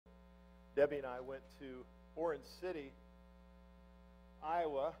Debbie and I went to Orange City,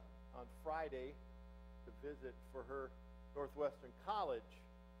 Iowa on Friday to visit for her Northwestern College.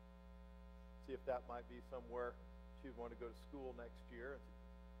 See if that might be somewhere she'd want to go to school next year.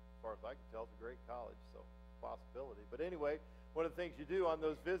 As far as I can tell, it's a great college, so possibility. But anyway, one of the things you do on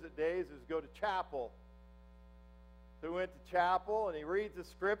those visit days is go to chapel. So we went to chapel, and he reads the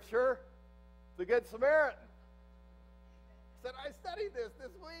scripture, the Good Samaritan. He said, I studied this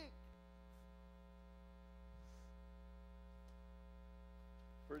week.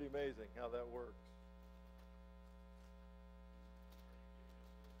 Pretty amazing how that works.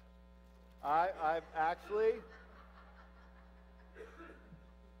 I'm actually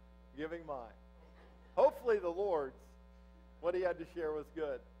giving mine. Hopefully the Lord's, what he had to share was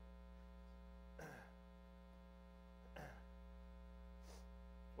good.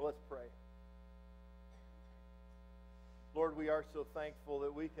 Well, let's pray. Lord, we are so thankful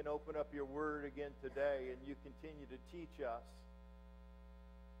that we can open up your word again today and you continue to teach us.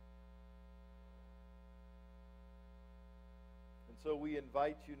 And so we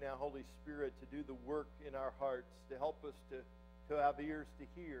invite you now, Holy Spirit, to do the work in our hearts, to help us to have ears to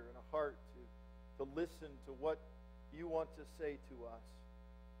hear and a heart to listen to what you want to say to us.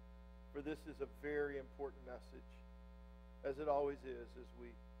 For this is a very important message, as it always is as we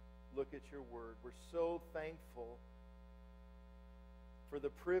look at your word. We're so thankful for the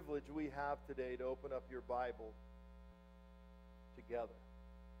privilege we have today to open up your Bible together.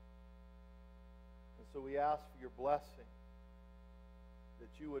 And so we ask for your blessing, that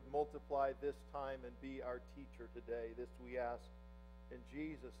you would multiply this time and be our teacher today. This we ask in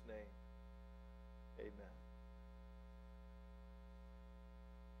Jesus' name. Amen.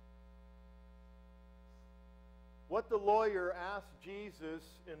 What the lawyer asked Jesus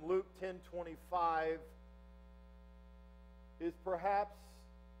in Luke 10:25 is perhaps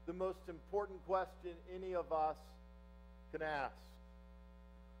the most important question any of us can ask.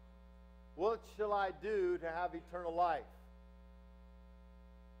 What shall I do to have eternal life?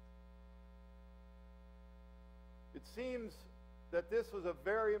 It seems that this was a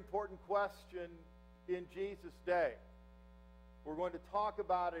very important question in Jesus' day. We're going to talk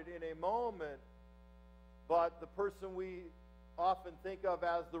about it in a moment, but the person we often think of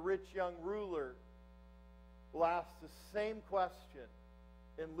as the rich young ruler will ask the same question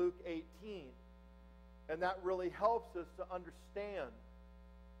in Luke 18. And that really helps us to understand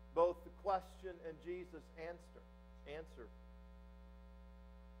both the question and Jesus' answer.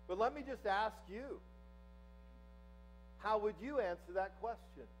 But let me just ask you, how would you answer that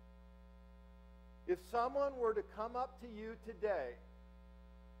question? If someone were to come up to you today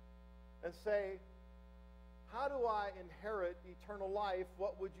and say, how do I inherit eternal life?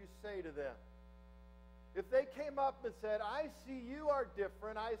 What would you say to them? If they came up and said, I see you are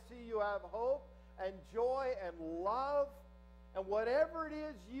different, I see you have hope and joy and love, and whatever it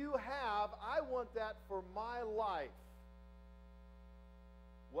is you have, I want that for my life,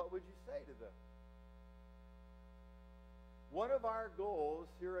 what would you say to them? One of our goals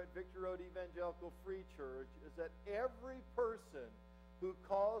here at Victor Road Evangelical Free Church is that every person who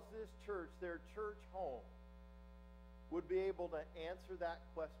calls this church their church home would be able to answer that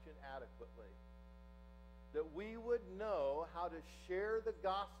question adequately. That we would know how to share the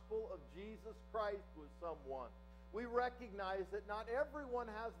gospel of Jesus Christ with someone. We recognize that not everyone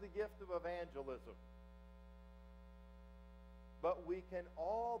has the gift of evangelism. But we can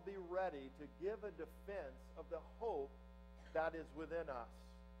all be ready to give a defense of the hope that is within us.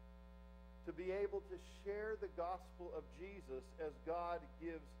 To be able to share the gospel of Jesus as God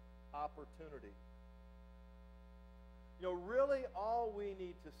gives opportunity. You know, really all we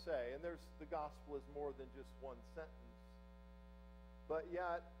need to say, and the gospel is more than just one sentence, but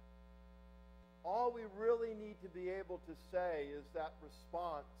yet all we really need to be able to say is that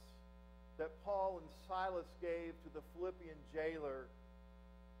response that Paul and Silas gave to the Philippian jailer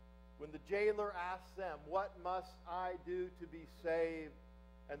when the jailer asked them, what must I do to be saved?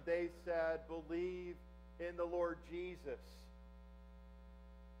 And they said, believe in the Lord Jesus,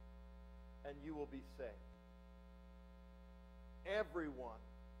 and you will be saved. Everyone,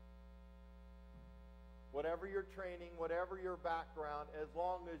 whatever your training, whatever your background, as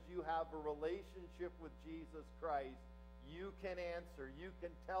long as you have a relationship with Jesus Christ, you can answer. You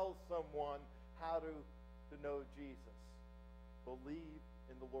can tell someone how to know Jesus. Believe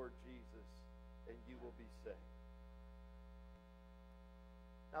in the Lord Jesus, and you will be saved.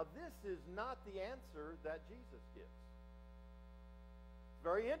 Now, this is not the answer that Jesus gives. It's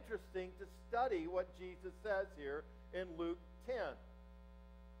very interesting to study what Jesus says here in Luke 10.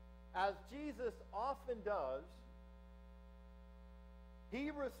 As Jesus often does,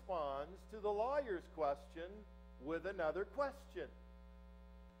 he responds to the lawyer's question with another question.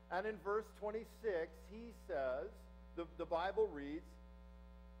 And in verse 26, he says, the Bible reads,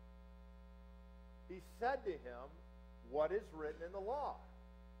 he said to him, "What is written in the law?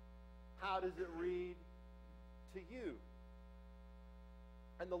 How does it read to you?"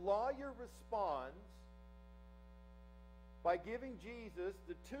 And the lawyer responds by giving Jesus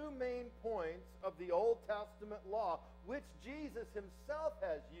the two main points of the Old Testament law, which Jesus himself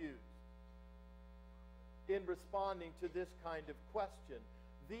has used in responding to this kind of question.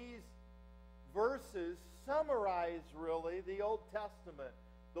 These verses summarize really the Old Testament,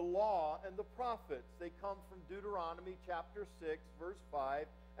 the law, and the prophets. They come from Deuteronomy chapter 6, verse 5,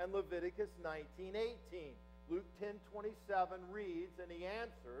 and Leviticus 19:18. Luke 10:27 reads, and he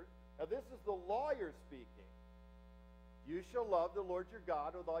answered, now this is the lawyer speaking, "You shall love the Lord your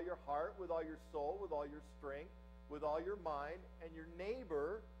God with all your heart, with all your soul, with all your strength, with all your mind, and your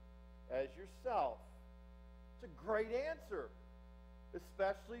neighbor as yourself." It's a great answer,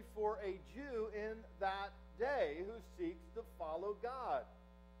 especially for a Jew in that day who seeks to follow God.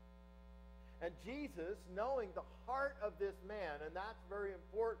 And Jesus, knowing the heart of this man, and that's very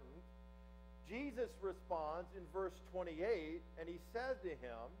important, Jesus responds in verse 28, and he says to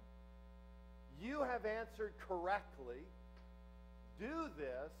him, "You have answered correctly. Do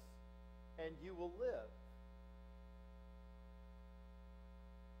this, and you will live."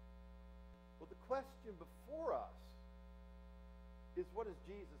 Well, the question before us is, what does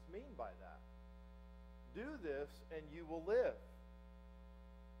Jesus mean by that? Do this, and you will live.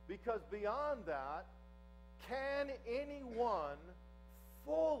 Because beyond that, can anyone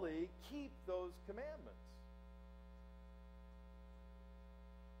fully keep those commandments?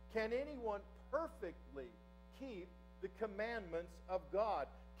 Can anyone perfectly keep the commandments of God?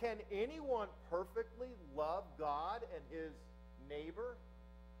 Can anyone perfectly love God and his neighbor?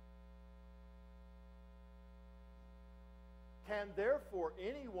 Can therefore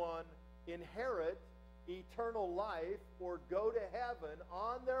anyone inherit eternal life or go to heaven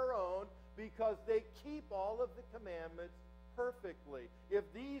on their own because they keep all of the commandments perfectly?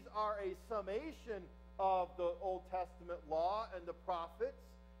 If these are a summation of the Old Testament law and the prophets,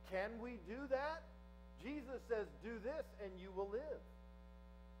 can we do that? Jesus says, "Do this and you will live."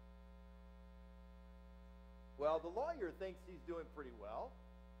 Well, the lawyer thinks he's doing pretty well.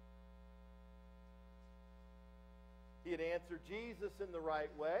 He had answered Jesus in the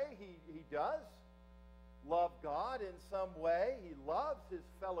right way. He does love God in some way. He loves his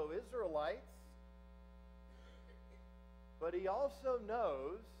fellow Israelites. But he also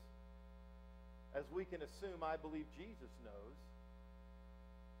knows, as we can assume, I believe Jesus knows,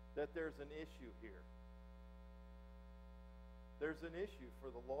 that there's an issue here. There's an issue for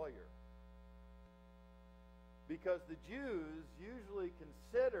the lawyer. Because the Jews usually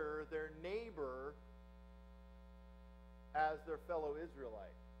consider their neighbor as their fellow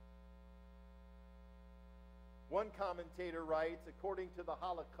Israelite. One commentator writes, according to the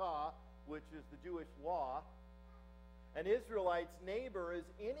Halakha, which is the Jewish law, an Israelite's neighbor is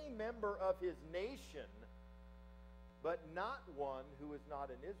any member of his nation, but not one who is not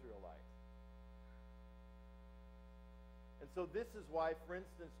an Israelite. And so this is why, for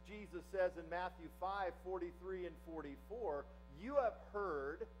instance, Jesus says in Matthew 5:43 and 44, "You have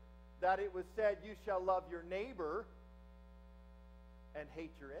heard that it was said, 'You shall love your neighbor and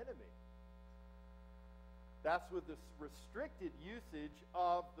hate your enemy.'" That's with this restricted usage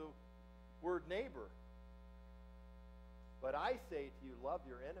of the word neighbor. "But I say to you, love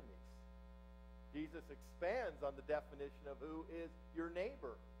your enemies." Jesus expands on the definition of who is your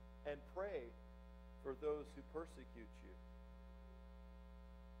neighbor and pray for those who persecute you.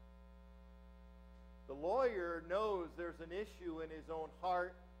 The lawyer knows there's an issue in his own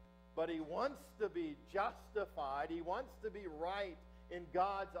heart, but he wants to be justified. He wants to be right in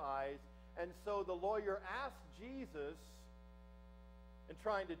God's eyes. And so the lawyer asks Jesus, in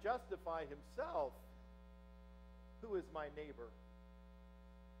trying to justify himself, "Who is my neighbor?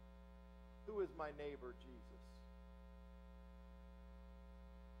 Who is my neighbor, Jesus?"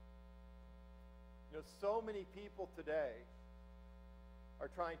 You know, so many people today are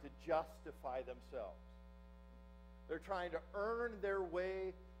trying to justify themselves. They're trying to earn their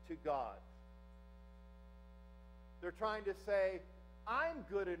way to God. They're trying to say, "I'm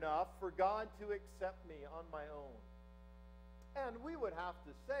good enough for God to accept me on my own." And we would have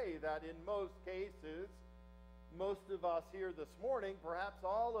to say that in most cases, most of us here this morning, perhaps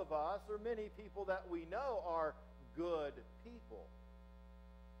all of us, or many people that we know, are good people.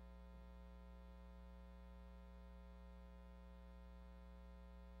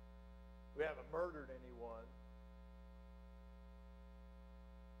 We haven't murdered anyone.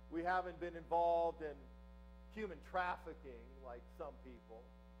 We haven't been involved in human trafficking like some people.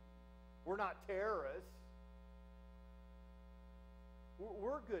 We're not terrorists.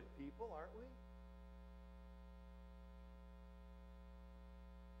 We're good people, aren't we?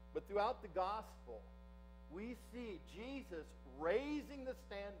 But throughout the gospel, we see Jesus raising the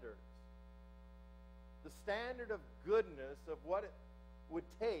standards, the standard of goodness of what it would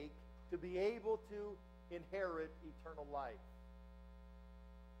take to be able to inherit eternal life.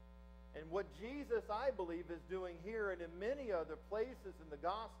 And what Jesus, I believe, is doing here and in many other places in the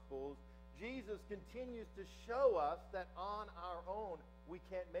Gospels, Jesus continues to show us that on our own we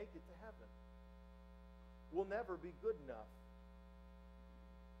can't make it to heaven. We'll never be good enough.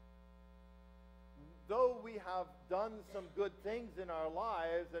 Though we have done some good things in our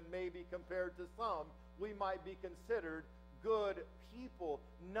lives, and maybe compared to some, we might be considered good people,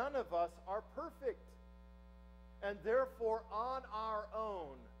 none of us are perfect. And therefore, on our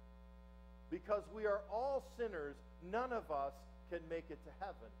own, because we are all sinners, none of us can make it to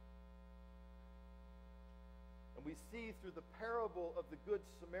heaven. And we see through the parable of the Good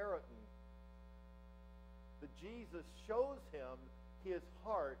Samaritan that Jesus shows him his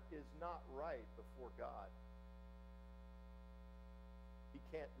heart is not right before God. He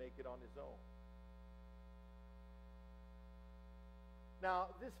can't make it on his own. Now,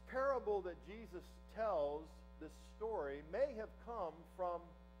 this parable that Jesus tells, this story, may have come from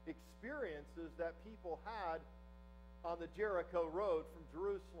experiences that people had on the Jericho road from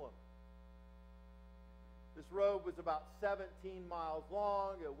Jerusalem. This road was about 17 miles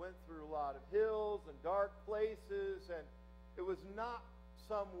long. It went through a lot of hills and dark places, and it was not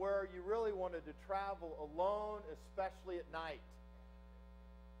somewhere you really wanted to travel alone, especially at night.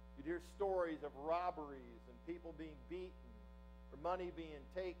 You'd hear stories of robberies and people being beaten or money being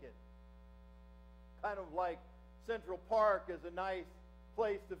taken. Kind of like Central Park is a nice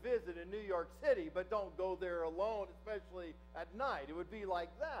place to visit in New York City, but don't go there alone, especially at night. It would be like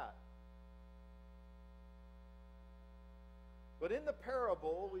that. But in the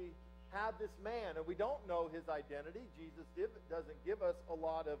parable, we have this man, and we don't know his identity. Jesus doesn't give us a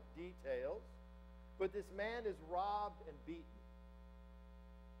lot of details. But this man is robbed and beaten.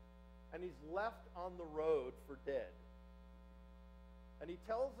 And he's left on the road for dead. And he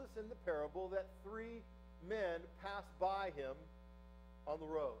tells us in the parable that 3 men pass by him on the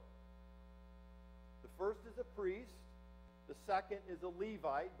road. The first is a priest. The second is a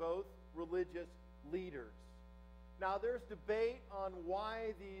Levite, both religious leaders. Now, there's debate on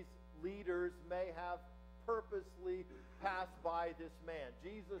why these leaders may have purposely passed by this man.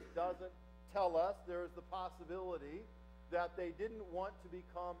 Jesus doesn't tell us. There is the possibility that they didn't want to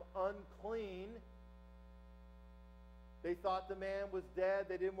become unclean. They thought the man was dead.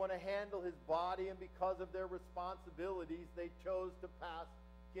 They didn't want to handle his body, and because of their responsibilities, they chose to pass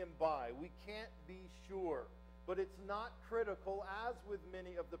him by. We can't be sure. But it's not critical, as with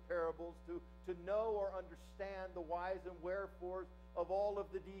many of the parables, to know or understand the whys and wherefores of all of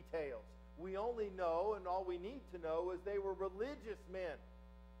the details. We only know, and all we need to know, is they were religious men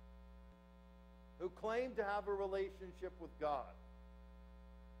who claimed to have a relationship with God.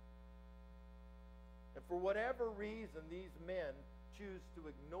 And for whatever reason, these men choose to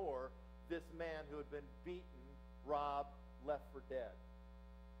ignore this man who had been beaten, robbed, left for dead.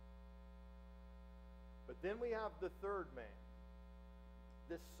 But then we have the third man,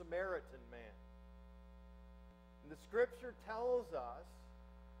 this Samaritan man. And the Scripture tells us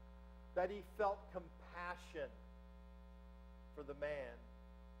that he felt compassion for the man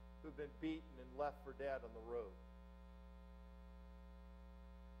who'd been beaten and left for dead on the road.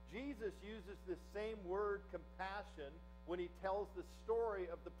 Jesus uses this same word, compassion, when he tells the story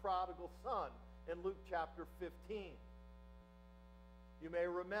of the prodigal son in Luke chapter 15. You may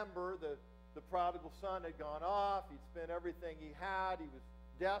remember the prodigal son had gone off. He'd spent everything he had. He was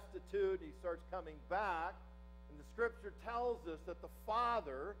destitute. He starts coming back. And the Scripture tells us that the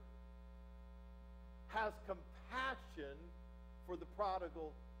father has compassion for the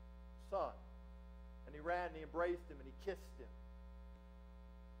prodigal son. And he ran and he embraced him and he kissed him.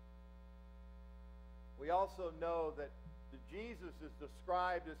 We also know that Jesus is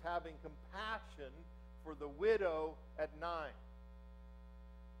described as having compassion for the widow at Nain.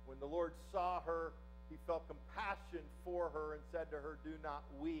 When the Lord saw her, he felt compassion for her and said to her, "Do not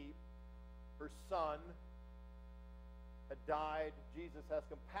weep." Her son had died. Jesus has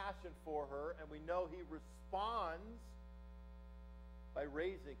compassion for her, and we know he responds by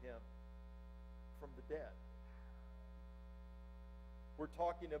raising him from the dead. We're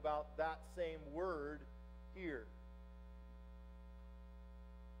talking about that same word here.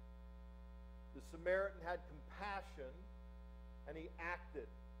 The Samaritan had compassion, and he acted.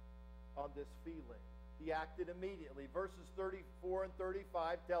 on this feeling. He acted immediately. Verses 34 and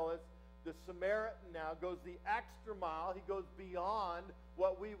 35 tell us the Samaritan now goes the extra mile. He goes beyond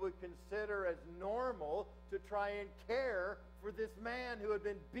what we would consider as normal to try and care for this man who had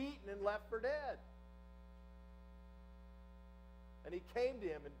been beaten and left for dead. And he came to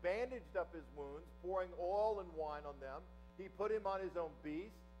him and bandaged up his wounds, pouring oil and wine on them. He put him on his own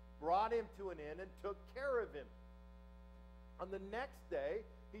beast, brought him to an inn, and took care of him. On the next day,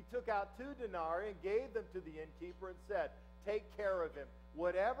 he took out 2 denarii and gave them to the innkeeper and said, "Take care of him.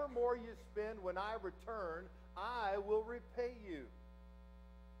 Whatever more you spend when I return, I will repay you."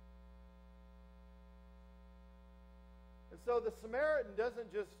 And so the Samaritan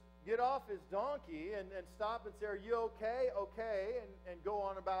doesn't just get off his donkey and stop and say, "Are you okay?" "Okay," and go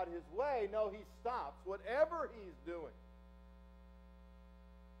on about his way. No, he stops. Whatever he's doing,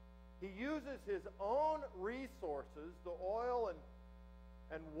 he uses his own resources, the oil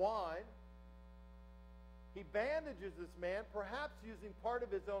and wine. He bandages this man, perhaps using part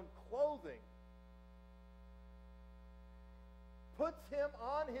of his own clothing. Puts him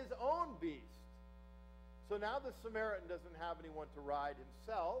on his own beast. So now the Samaritan doesn't have anyone to ride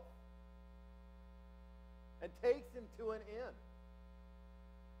himself, and takes him to an inn.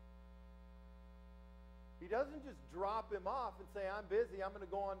 He doesn't just drop him off and say, "I'm busy, I'm going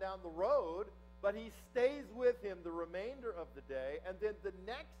to go on down the road," but he stays with him the remainder of the day, and then the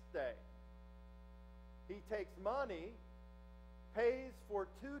next day he takes money, pays for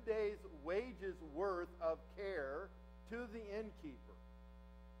 2 days' wages worth of care to the innkeeper,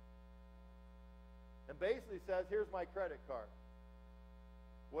 and basically says, "Here's my credit card.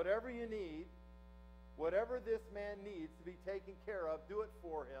 Whatever you need, whatever this man needs to be taken care of, do it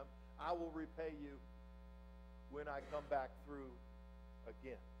for him. I will repay you when I come back through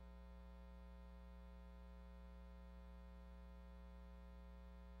again."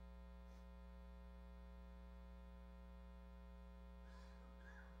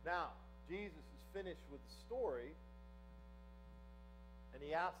 Now, Jesus is finished with the story, and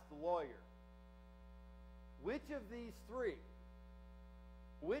he asks the lawyer, which of these three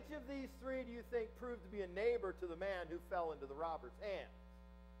do you think proved to be a neighbor to the man who fell into the robber's hands?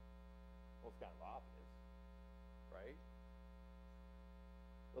 Well, it's kind of obvious, right?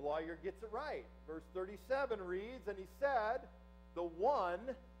 The lawyer gets it right. Verse 37 reads, "And he said, the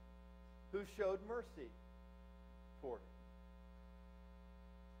one who showed mercy toward him."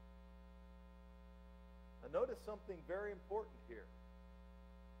 Now notice something very important here.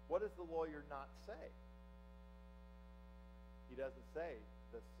 What does the lawyer not say? He doesn't say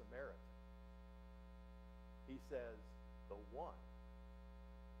the Samaritan. He says the one.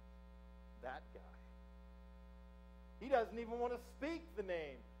 That guy. He doesn't even want to speak the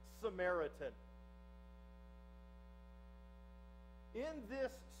name Samaritan. In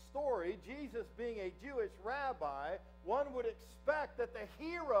this story, Jesus being a Jewish rabbi, one would expect that the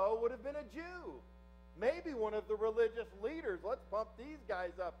hero would have been a Jew. Maybe one of the religious leaders. Let's pump these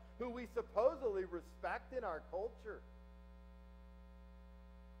guys up, who we supposedly respect in our culture.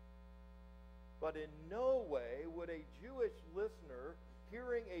 But in no way would a Jewish listener,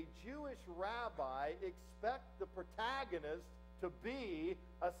 hearing a Jewish rabbi, expect the protagonist to be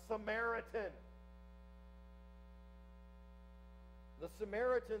a Samaritan. The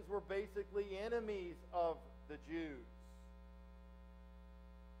Samaritans were basically enemies of the Jews.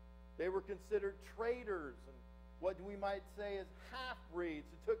 They were considered traitors and what we might say is half-breeds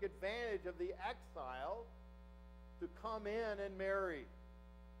who took advantage of the exile to come in and marry.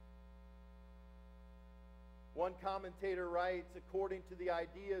 One commentator writes, according to the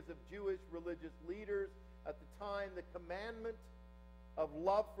ideas of Jewish religious leaders at the time, the commandment of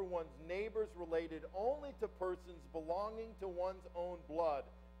love for one's neighbors related only to persons belonging to one's own blood,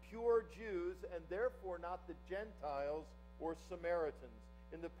 pure Jews, and therefore not the Gentiles or Samaritans.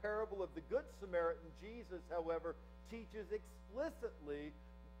 In the parable of the Good Samaritan, Jesus, however, teaches explicitly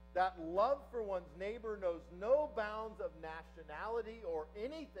that love for one's neighbor knows no bounds of nationality or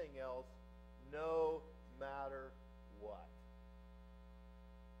anything else, no matter what.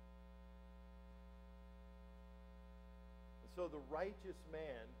 And so the righteous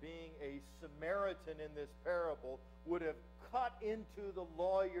man, being a Samaritan in this parable, would have cut into the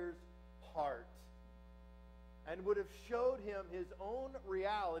lawyer's heart and would have showed him his own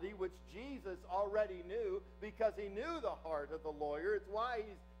reality, which Jesus already knew because he knew the heart of the lawyer. It's why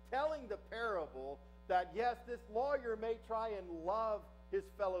he's telling the parable that, yes, this lawyer may try and love his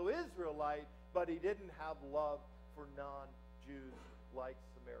fellow Israelite, but he didn't have love for non-Jews like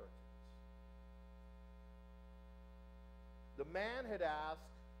Samaritans. The man had asked,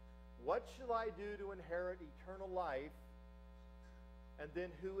 "What shall I do to inherit eternal life?" And then,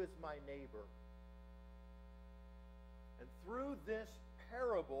 who is my neighbor? And through this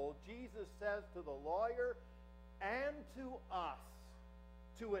parable, Jesus says to the lawyer and to us,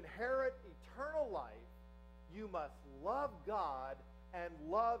 to inherit eternal life, you must love God and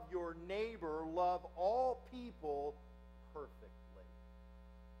love your neighbor, love all people perfectly.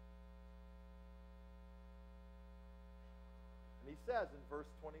 And he says in verse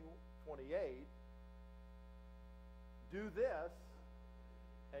 28, do this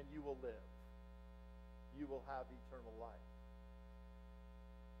and you will live. You will have eternal life.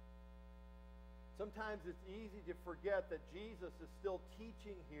 Sometimes it's easy to forget that Jesus is still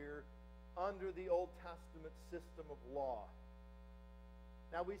teaching here under the Old Testament system of law.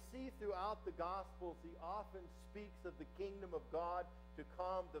 Now we see throughout the Gospels he often speaks of the kingdom of God to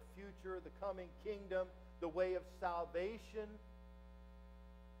come, the future, the coming kingdom, the way of salvation,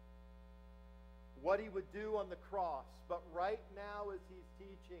 what he would do on the cross. But right now as he's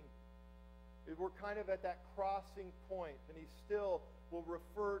teaching, we're kind of at that crossing point, and he still will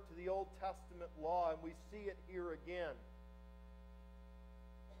refer to the Old Testament law, and we see it here again.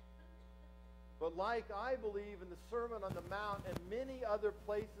 But like I believe in the Sermon on the Mount and many other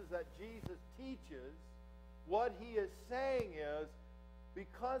places that Jesus teaches, what he is saying is,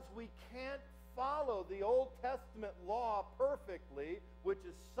 because we can't follow the Old Testament law perfectly, which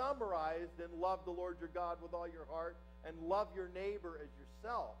is summarized in love the Lord your God with all your heart and love your neighbor as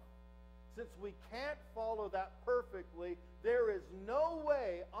yourself, since we can't follow that perfectly, there is no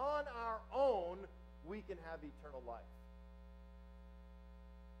way on our own we can have eternal life.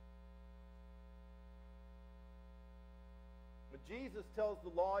 When Jesus tells the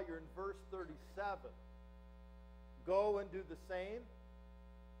lawyer in verse 37, go and do the same,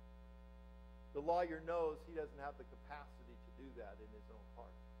 the lawyer knows he doesn't have the capacity to do that in his own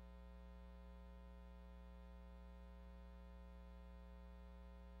heart.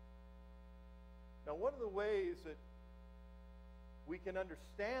 Now, one of the ways that we can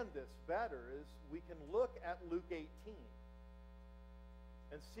understand this better is we can look at Luke 18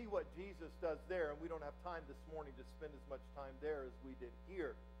 and see what Jesus does there. And we don't have time this morning to spend as much time there as we did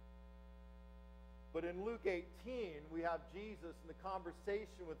here. But in Luke 18, we have Jesus in the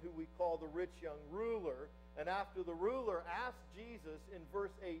conversation with who we call the rich young ruler. And after the ruler asks Jesus in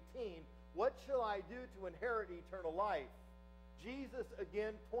verse 18, what shall I do to inherit eternal life? Jesus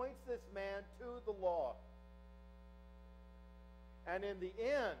again points this man to the law. And in the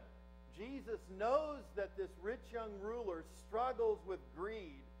end, Jesus knows that this rich young ruler struggles with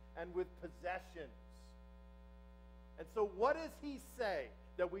greed and with possessions. And so what does he say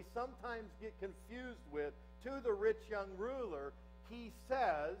that we sometimes get confused with to the rich young ruler? He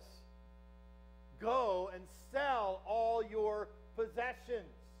says, go and sell all your possessions.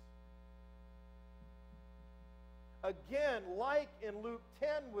 Again, like in Luke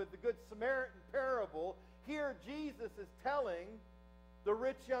 10 with the Good Samaritan parable, here Jesus is telling the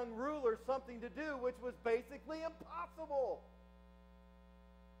rich young ruler something to do which was basically impossible.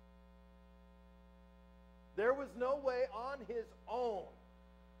 There was no way on his own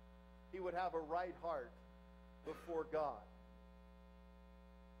he would have a right heart before God.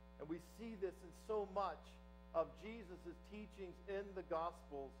 And we see this in so much of Jesus' teachings in the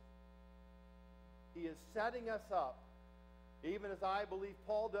Gospels. He is setting us up, even as I believe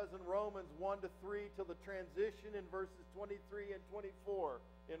Paul does in Romans 1-3, till the transition in verses 23 and 24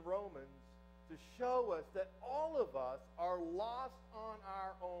 in Romans, to show us that all of us are lost on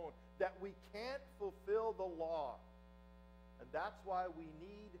our own, that we can't fulfill the law. And that's why we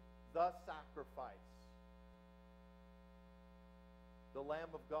need the sacrifice, the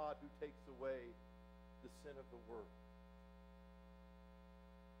Lamb of God who takes away the sin of the world.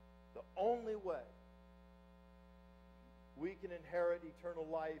 The only way we can inherit eternal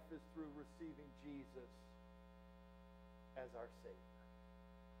life is through receiving Jesus as our Savior.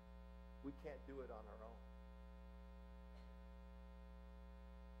 We can't do it on our own.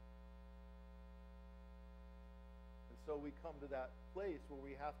 And so we come to that place where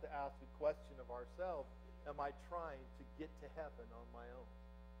we have to ask the question of ourselves, am I trying to get to heaven on my own?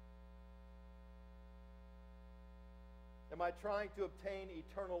 Am I trying to obtain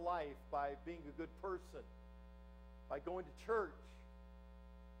eternal life by being a good person, by going to church,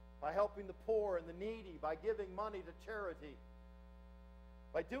 by helping the poor and the needy, by giving money to charity,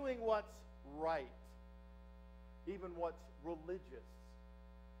 by doing what's right, even what's religious?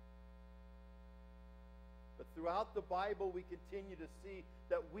 But throughout the Bible, we continue to see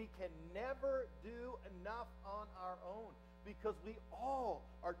that we can never do enough on our own because we all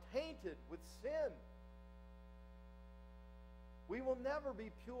are tainted with sin. We will never be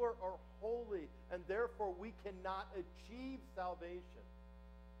pure or holy, and therefore we cannot achieve salvation.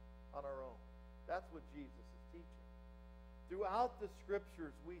 That's what Jesus is teaching. Throughout the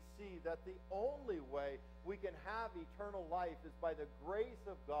Scriptures, we see that the only way we can have eternal life is by the grace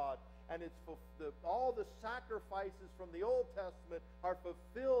of God, and all the sacrifices from the Old Testament are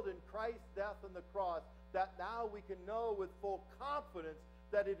fulfilled in Christ's death on the cross, that now we can know with full confidence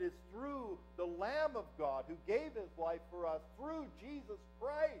that it is through the Lamb of God who gave his life for us, through Jesus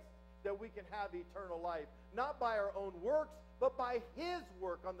Christ, that we can have eternal life. Not by our own works, but by his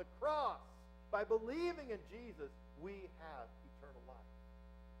work on the cross. By believing in Jesus, we have eternal life.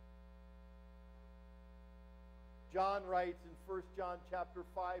 John writes in 1 John chapter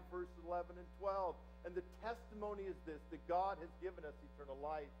 5, verses 11 and 12, and the testimony is this, that God has given us eternal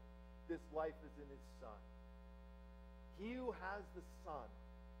life. This life is in his Son. He who has the Son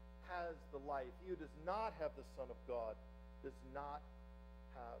has the life. He who does not have the Son of God does not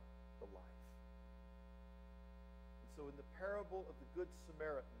have the life. And so in the parable of the Good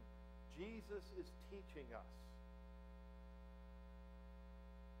Samaritan, Jesus is teaching us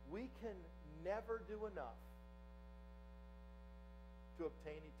we can never do enough to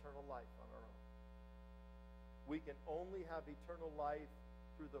obtain eternal life on our own. We can only have eternal life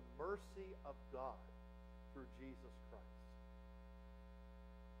through the mercy of God through Jesus Christ.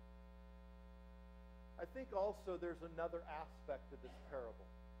 I think also there's another aspect of this parable.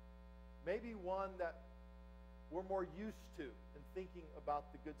 Maybe one that we're more used to in thinking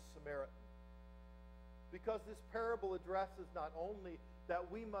about the Good Samaritan. Because this parable addresses not only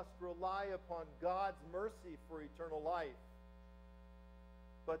that we must rely upon God's mercy for eternal life,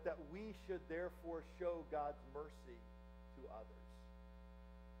 but that we should therefore show God's mercy to others.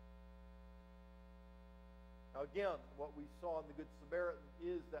 Now again, what we saw in the Good Samaritan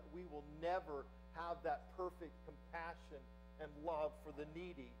is that we will never have that perfect compassion and love for the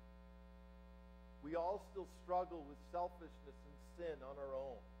needy. We all still struggle with selfishness and sin on our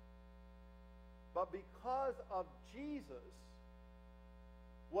own. But because of Jesus,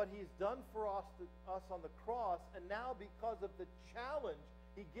 what he's done for us on the cross, and now because of the challenge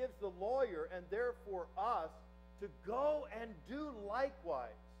he gives the lawyer and therefore us to go and do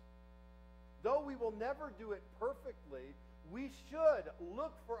likewise. Though we will never do it perfectly, we should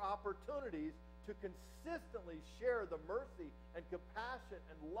look for opportunities to consistently share the mercy and compassion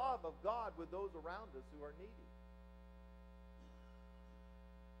and love of God with those around us who are needy.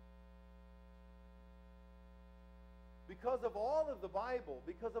 Because of all of the Bible,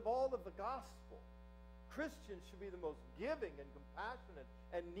 because of all of the gospel, Christians should be the most giving and compassionate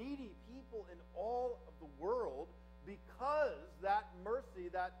and needy people in all of the world, because that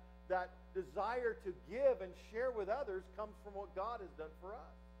mercy, that desire to give and share with others comes from what God has done for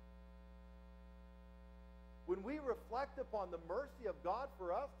us. When we reflect upon the mercy of God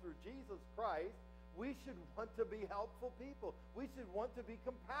for us through Jesus Christ, we should want to be helpful people. We should want to be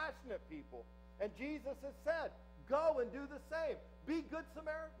compassionate people. And Jesus has said, go and do the same. Be good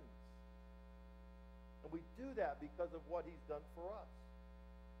Samaritans. And we do that because of what he's done for us.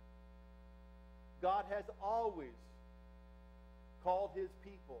 God has always called his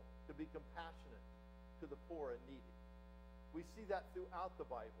people to be compassionate to the poor and needy. We see that throughout the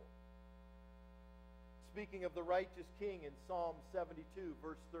Bible. Speaking of the righteous king in Psalm 72,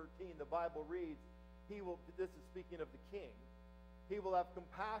 verse 13, the Bible reads, this is speaking of the king, he will have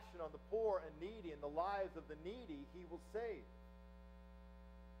compassion on the poor and needy, and the lives of the needy he will save.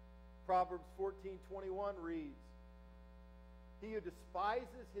 Proverbs 14:21 reads, he who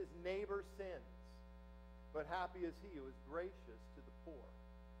despises his neighbor sins, but happy is he who is gracious to the poor.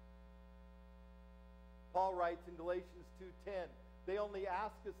 Paul writes in Galatians 2:10, they only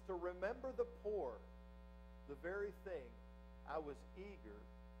ask us to remember the poor, the very thing I was eager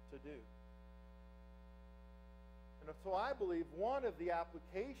to do. And so I believe one of the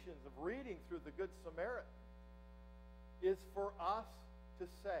applications of reading through the Good Samaritan is for us to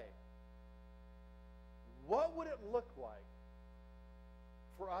say, what would it look like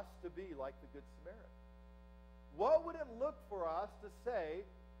for us to be like the Good Samaritan? What would it look for us to say,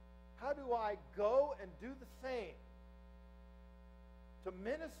 how do I go and do the same? To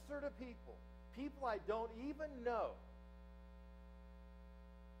minister to people I don't even know,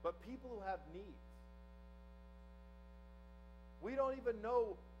 but people who have needs. We don't even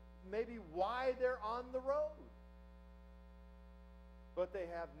know maybe why they're on the road, but they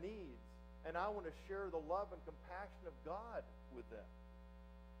have needs, and I want to share the love and compassion of God with them.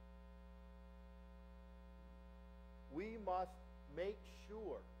 We must make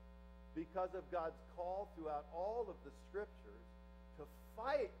sure, because of God's call throughout all of the Scriptures, to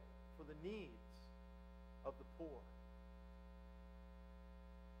fight for the needs of the poor,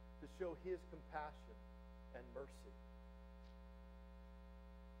 to show his compassion and mercy.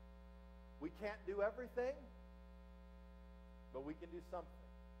 We We can't do everything, but we can do something.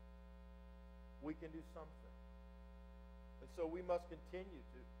 We can do something. And so we must continue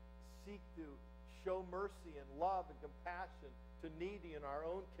to seek to show mercy and love and compassion to needy in our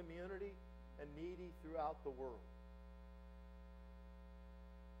own community and needy throughout the world.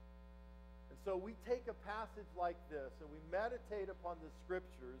 And so we take a passage like this and we meditate upon the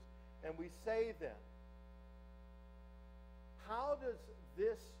Scriptures and we say then, how does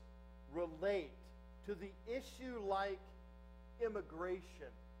this relate to the issue like immigration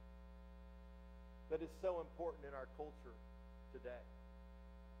that is so important in our culture today?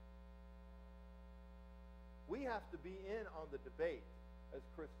 We have to be in on the debate as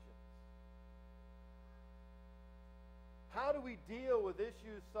Christians. How do we deal with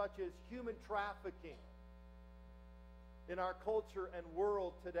issues such as human trafficking in our culture and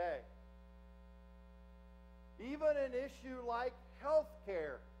world today? Even an issue like health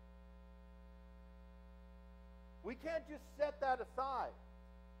care. We can't just set that aside.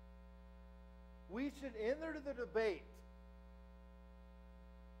 We should enter the debate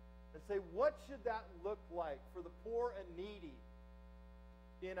and say, what should that look like for the poor and needy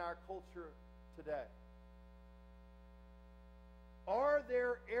in our culture today? Are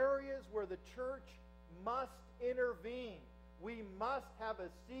there areas where the church must intervene? We must have a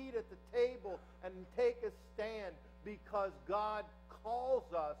seat at the table and take a stand because God calls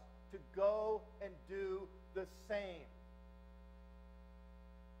us to go and do the same.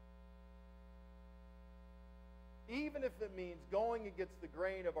 Even if it means going against the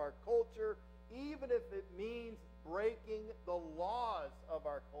grain of our culture, even if it means breaking the laws of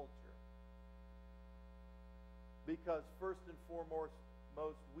our culture. Because first and foremost,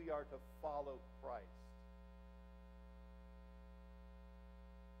 we are to follow Christ.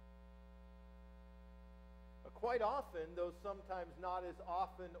 Quite often, though sometimes not as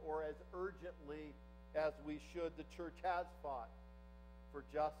often or as urgently as we should, the church has fought for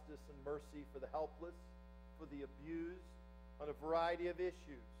justice and mercy for the helpless, for the abused, on a variety of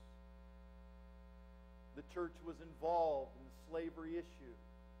issues. The church was involved in the slavery issue.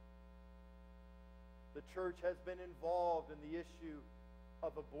 The church has been involved in the issue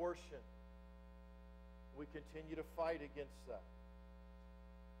of abortion. We continue to fight against that.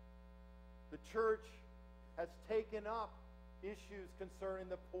 The church has taken up issues concerning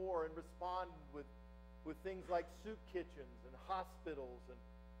the poor and responded with things like soup kitchens and hospitals and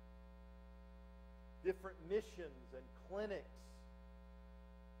different missions and clinics.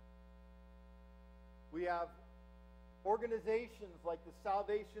 We have organizations like the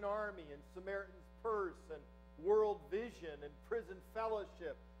Salvation Army and Samaritan's Purse and World Vision and Prison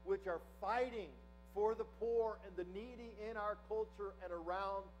Fellowship, which are fighting for the poor and the needy in our culture and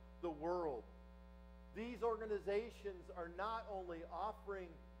around the world. These organizations are not only offering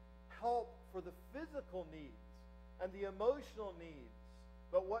help for the physical needs and the emotional needs,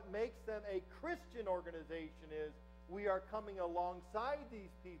 but what makes them a Christian organization is we are coming alongside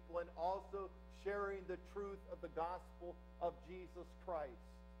these people and also sharing the truth of the gospel of Jesus Christ.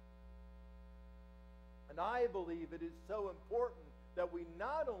 And I believe it is so important that we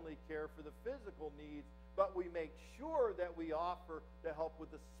not only care for the physical needs, but we make sure that we offer to help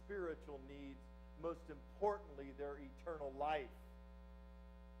with the spiritual needs, most importantly, their eternal life.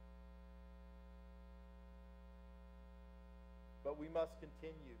 But we must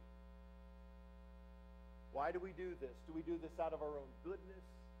continue. Why do we do this? Do we do this out of our own goodness?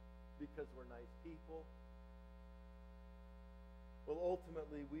 Because we're nice people? Well,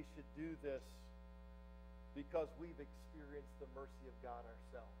 ultimately, we should do this because we've experienced the mercy of God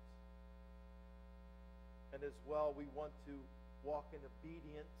ourselves. And as well, we want to walk in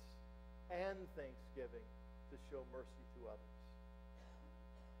obedience and thanksgiving to show mercy to others.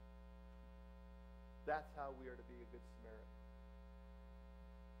 That's how we are to be a Good Samaritan.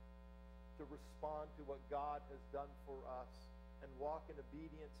 To respond to what God has done for us and walk in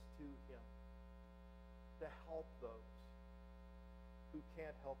obedience to Him. To help those who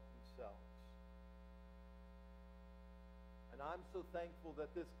can't help themselves. And I'm so thankful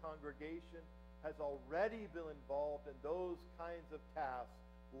that this congregation has already been involved in those kinds of tasks.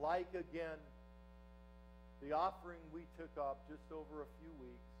 Like, again, the offering we took up just over a few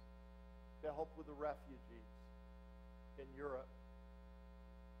weeks to help with the refugees in Europe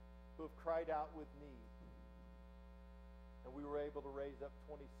who have cried out with need. And we were able to raise up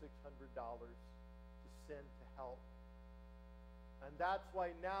 $2,600 to send to help. And that's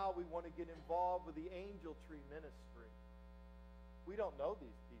why now we want to get involved with the Angel Tree Ministry. We don't know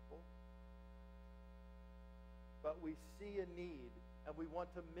these people, but we see a need. And we want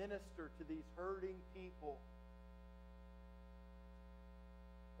to minister to these hurting people.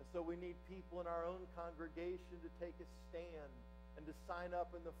 And so we need people in our own congregation to take a stand and to sign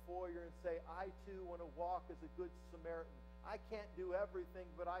up in the foyer and say, I too want to walk as a good Samaritan. I can't do everything,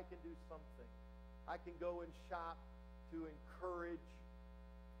 but I can do something. I can go and shop to encourage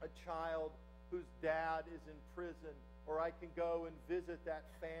a child whose dad is in prison, or I can go and visit that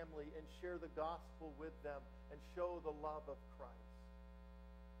family and share the gospel with them and show the love of Christ.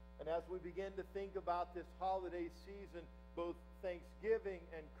 And as we begin to think about this holiday season, both Thanksgiving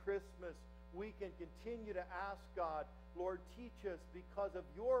and Christmas, we can continue to ask God, Lord, teach us, because of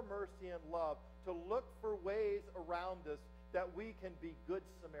your mercy and love, to look for ways around us that we can be good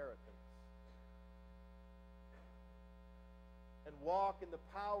Samaritans and walk in the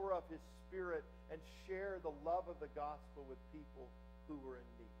power of his Spirit and share the love of the gospel with people who are in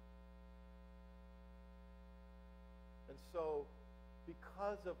need. And so,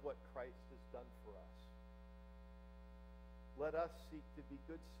 because of what Christ has done for us, let us seek to be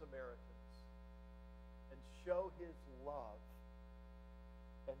good Samaritans and show his love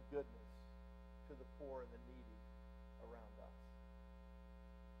and goodness to the poor and the needy around us.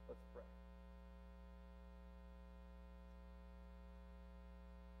 Let's pray.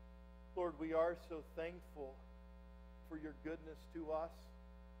 Lord, we are so thankful for your goodness to us.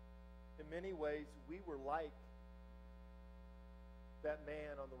 In many ways, we were like that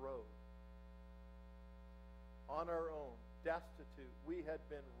man on the road. On our own, destitute. We had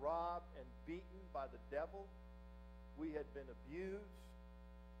been robbed and beaten by the devil. We had been abused.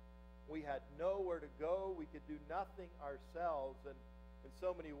 We had nowhere to go. We could do nothing ourselves. And in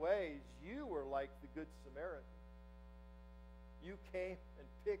so many ways, you were like the Good Samaritan. You came and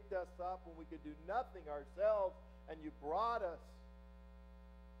picked us up when we could do nothing ourselves, and you brought us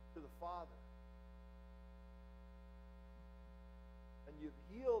to the Father. And you've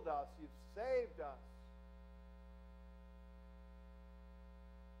healed us. You've saved us.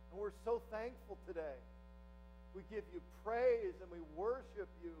 And we're so thankful today. We give you praise and we worship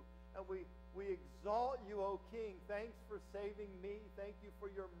you and we exalt you, O King. Thanks for saving me. Thank you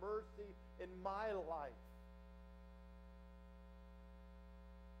for your mercy in my life.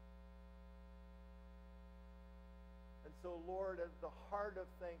 And so, Lord, at the heart of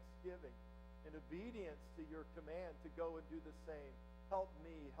thanksgiving, in obedience to your command to go and do the same, help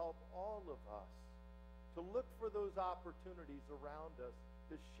me, help all of us to look for those opportunities around us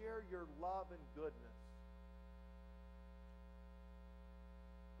to share your love and goodness,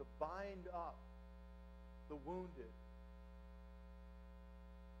 to bind up the wounded,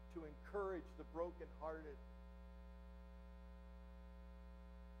 to encourage the brokenhearted,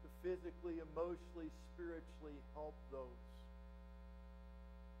 to physically, emotionally, spiritually help those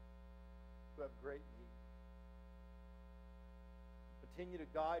who have great need. Continue to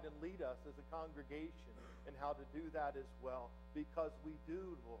guide and lead us as a congregation in how to do that as well, because we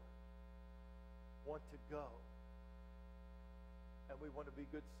do, Lord, want to go, and we want to be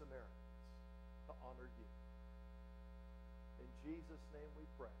good Samaritans to honor you. In Jesus' name we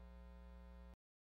pray.